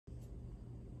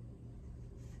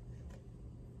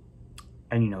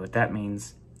And you know what that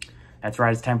means. That's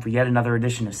right, it's time for yet another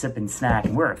edition of Sip and Snack,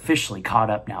 and we're officially caught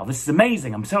up now. This is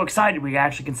amazing. I'm so excited we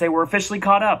actually can say we're officially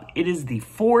caught up. It is the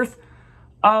 4th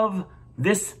of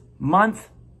this month,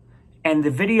 and the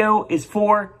video is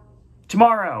for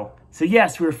tomorrow. So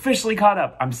yes, we're officially caught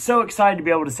up. I'm so excited to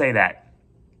be able to say that.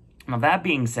 Now that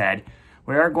being said,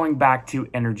 we are going back to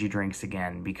energy drinks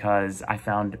again because I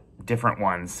found different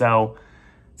ones. So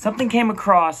something came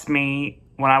across me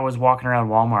when I was walking around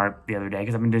Walmart the other day,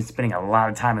 because I've been spending a lot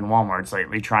of time in Walmarts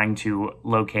lately trying to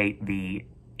locate the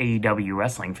AEW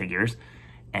wrestling figures,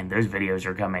 and those videos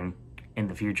are coming in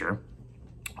the future.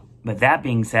 But that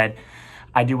being said,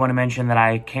 I do want to mention that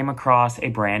I came across a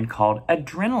brand called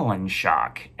Adrenaline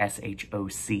Shoc,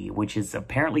 S-H-O-C, which is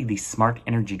apparently the smart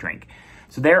energy drink.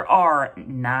 So there are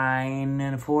 9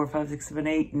 and 4, 5, 6, 7,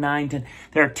 8, 9, 10.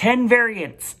 There are 10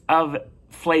 variants of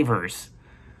flavors.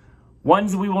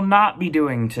 Ones we will not be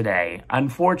doing today,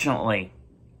 unfortunately.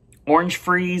 Orange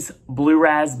freeze, blue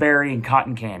raspberry, and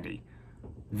cotton candy.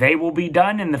 They will be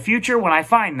done in the future when I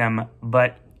find them,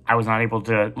 but I was not able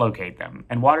to locate them.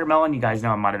 And watermelon, you guys know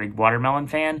I'm not a big watermelon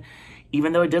fan,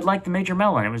 even though I did like the Major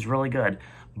Melon. It was really good.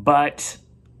 But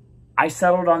I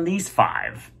settled on these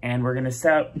 5, and we're going to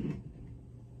set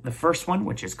the first one,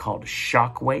 which is called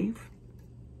Shoc Wave.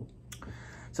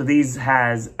 So these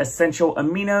has essential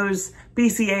aminos,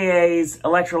 BCAAs,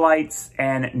 electrolytes,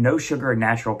 and no sugar and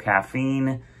natural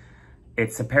caffeine.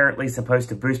 It's apparently supposed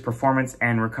to boost performance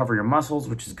and recover your muscles,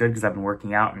 which is good because I've been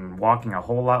working out and walking a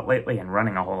whole lot lately and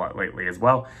running a whole lot lately as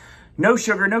well. No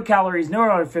sugar, no calories, no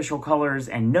artificial colors,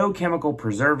 and no chemical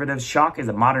preservatives. Shoc is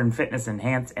a modern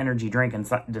fitness-enhanced energy drink and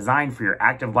designed for your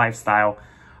active lifestyle.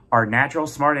 Our natural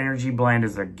smart energy blend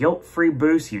is a guilt-free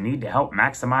boost you need to help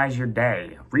maximize your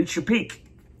day. Reach your peak.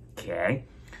 Okay,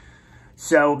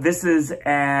 so this is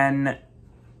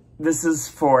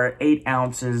for 8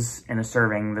 ounces in a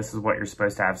serving. This is what you're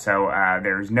supposed to have. So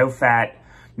there's no fat,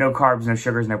 no carbs, no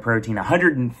sugars, no protein.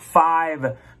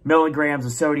 105 milligrams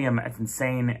of sodium. That's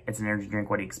insane. It's an energy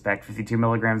drink. What do you expect? 52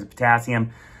 milligrams of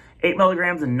potassium, 8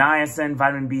 milligrams of niacin.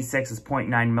 Vitamin B6 is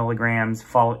 0.9 milligrams.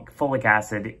 Folic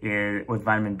acid with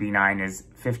vitamin B9 is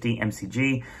 50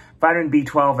 mcg. Vitamin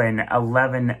B12 and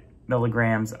 11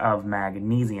 milligrams of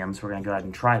magnesium. So we're going to go ahead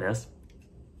and try this.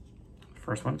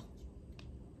 First one.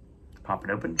 Pop it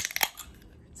open.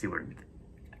 See what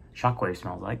Shoc Wave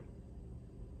smells like.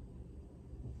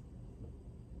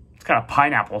 It's got a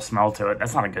pineapple smell to it.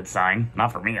 That's not a good sign.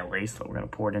 Not for me, at least. But we're going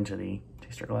to pour it into the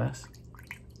taster glass.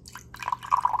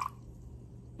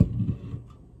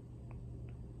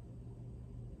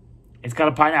 It's got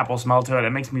a pineapple smell to it.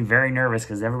 It makes me very nervous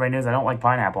because everybody knows I don't like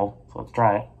pineapple. So let's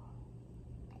try it.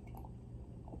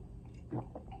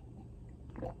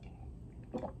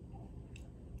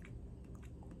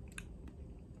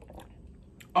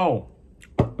 Oh.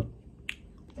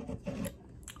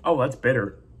 Oh, that's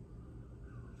bitter.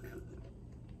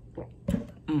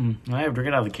 I have to drink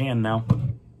it out of the can now.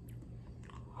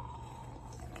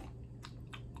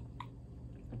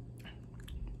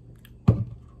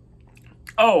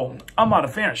 Oh, I'm not a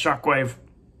fan of Shoc Wave.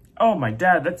 Oh my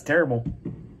dad, that's terrible.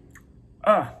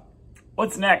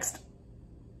 What's next?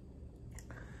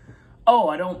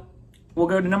 Oh, we'll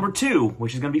go to number 2,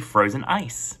 which is going to be frozen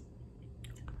ice.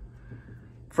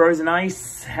 Frozen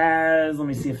ice has, let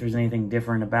me see if there's anything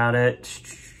different about it.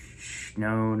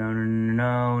 No.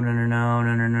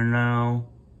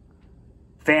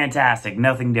 Fantastic,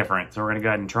 nothing different. So we're gonna go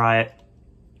ahead and try it.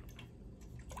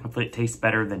 Hopefully it tastes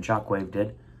better than Shoc Wave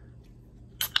did.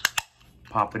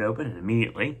 Pop it open and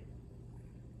immediately,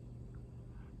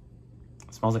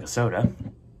 it smells like a soda.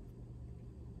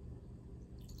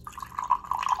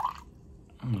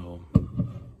 We'll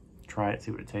try it,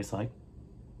 see what it tastes like.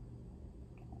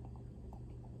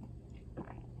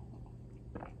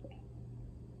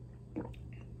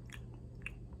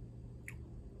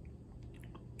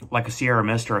 Like a Sierra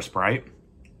Mist or a Sprite.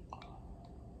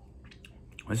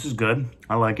 This is good.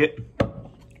 I like it.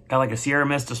 Got like a Sierra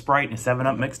Mist, a Sprite, and a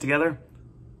 7-Up mixed together.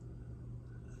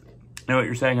 I know what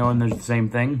you're saying, Owen. There's the same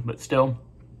thing, but still,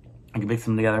 I can mix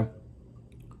them together.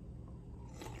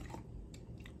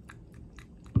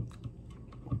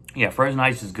 Yeah, frozen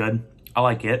ice is good. I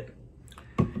like it.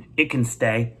 It can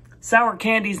stay. Sour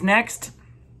candy's next.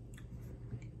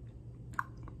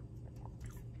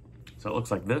 So it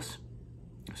looks like this.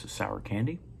 This is sour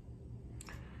candy.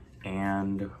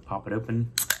 And pop it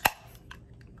open.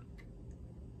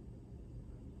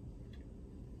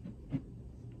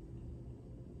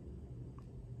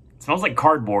 It smells like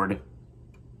cardboard.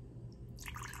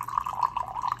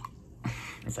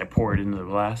 As I pour it into the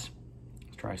glass.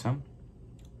 Let's try some.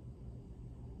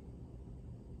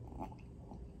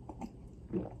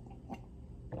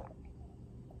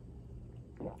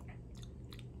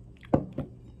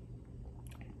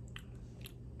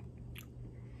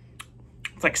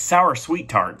 It's like sour sweet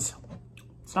tarts.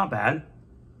 It's not bad.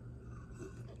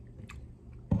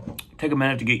 Take a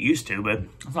minute to get used to, but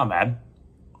it's not bad.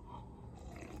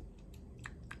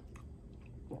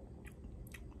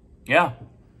 Yeah,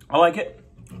 I like it.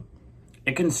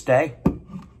 It can stay.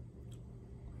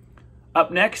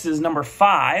 Up next is number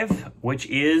 5, which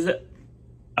is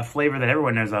a flavor that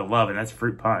everyone knows I love, and that's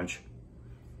fruit punch.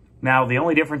 Now, the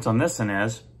only difference on this one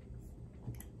is,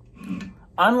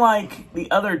 unlike the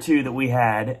other two that we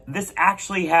had, this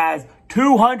actually has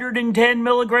 210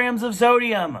 milligrams of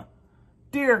sodium.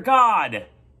 Dear God,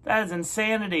 that is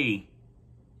insanity.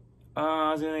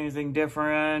 Is there anything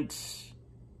different?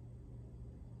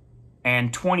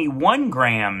 And 21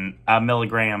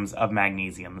 milligrams of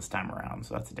magnesium this time around.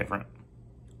 So that's different.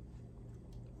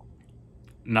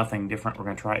 Nothing different. We're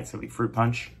going to try it. It's going to be fruit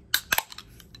punch.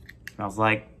 Smells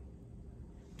like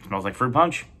fruit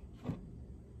punch.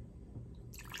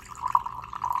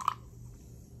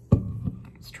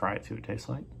 Let's try it, see what it tastes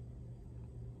like.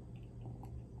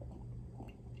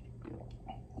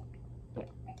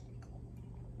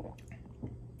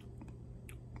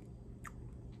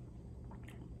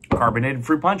 Carbonated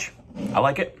fruit punch. I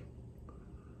like it.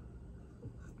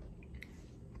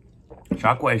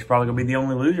 Shoc Wave is probably going to be the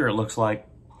only loser, it looks like.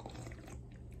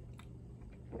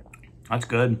 That's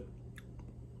good.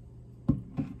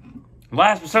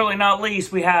 Last but certainly not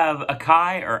least, we have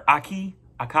Açaí or Açaí.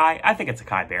 I think it's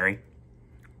Açaí Berry.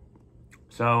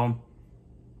 So,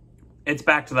 it's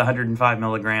back to the 105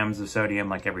 milligrams of sodium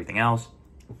like everything else.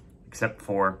 Except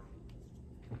for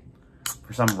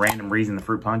some random reason, the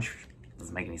fruit punch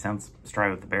doesn't make any sense. Let's try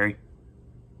it with the berry.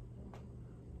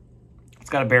 It's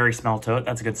got a berry smell to it.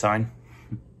 That's a good sign.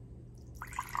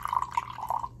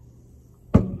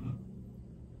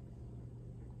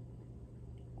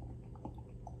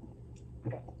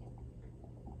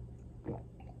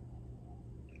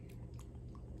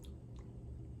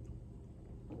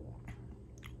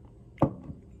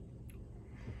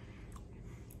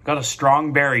 Got a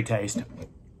strong berry taste.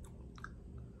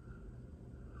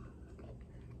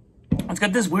 It's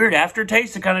got this weird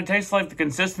aftertaste. It kind of tastes like the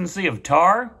consistency of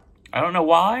tar. I don't know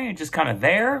why. It's just kind of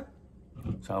there.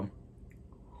 So,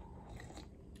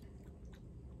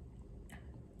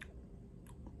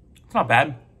 it's not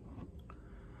bad.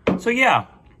 So yeah,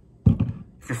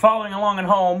 if you're following along at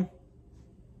home,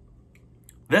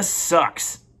 this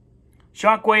sucks.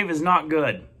 Shoc Wave is not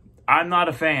good. I'm not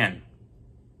a fan.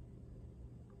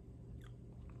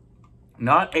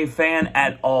 Not a fan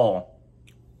at all.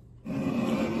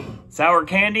 Sour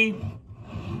candy,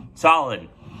 solid,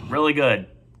 really good.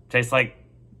 Tastes like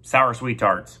sour sweet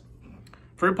tarts.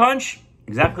 Fruit punch,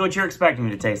 exactly what you're expecting it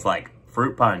to taste like.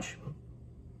 Fruit punch.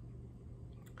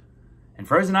 And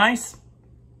frozen ice,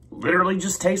 literally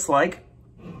just tastes like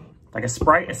a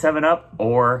Sprite, a 7-Up,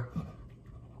 or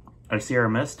a Sierra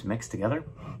Mist mixed together.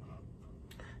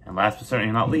 And last but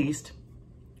certainly not least,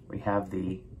 we have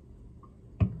the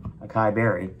Açaí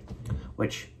Berry,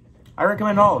 which I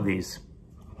recommend all of these.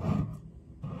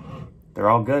 They're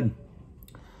all good.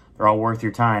 They're all worth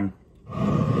your time.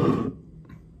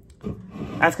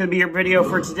 That's going to be your video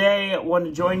for today. I want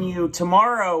to join you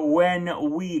tomorrow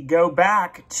when we go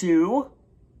back to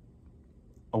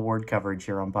award coverage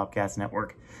here on Popcast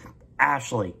Network.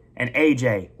 Ashley and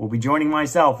AJ will be joining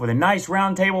myself with a nice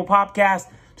roundtable podcast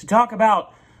to talk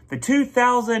about the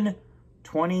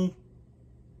 2020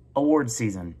 award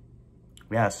season.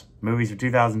 Yes, movies for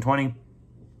 2020.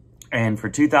 And for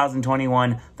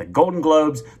 2021, the Golden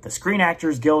Globes, the Screen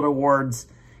Actors Guild Awards,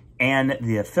 and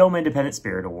the Film Independent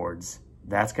Spirit Awards.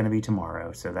 That's going to be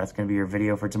tomorrow. So that's going to be your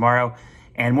video for tomorrow.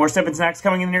 And more Sippin' Snacks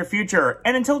coming in the near future.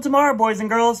 And until tomorrow, boys and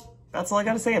girls, that's all I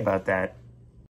got to say about that.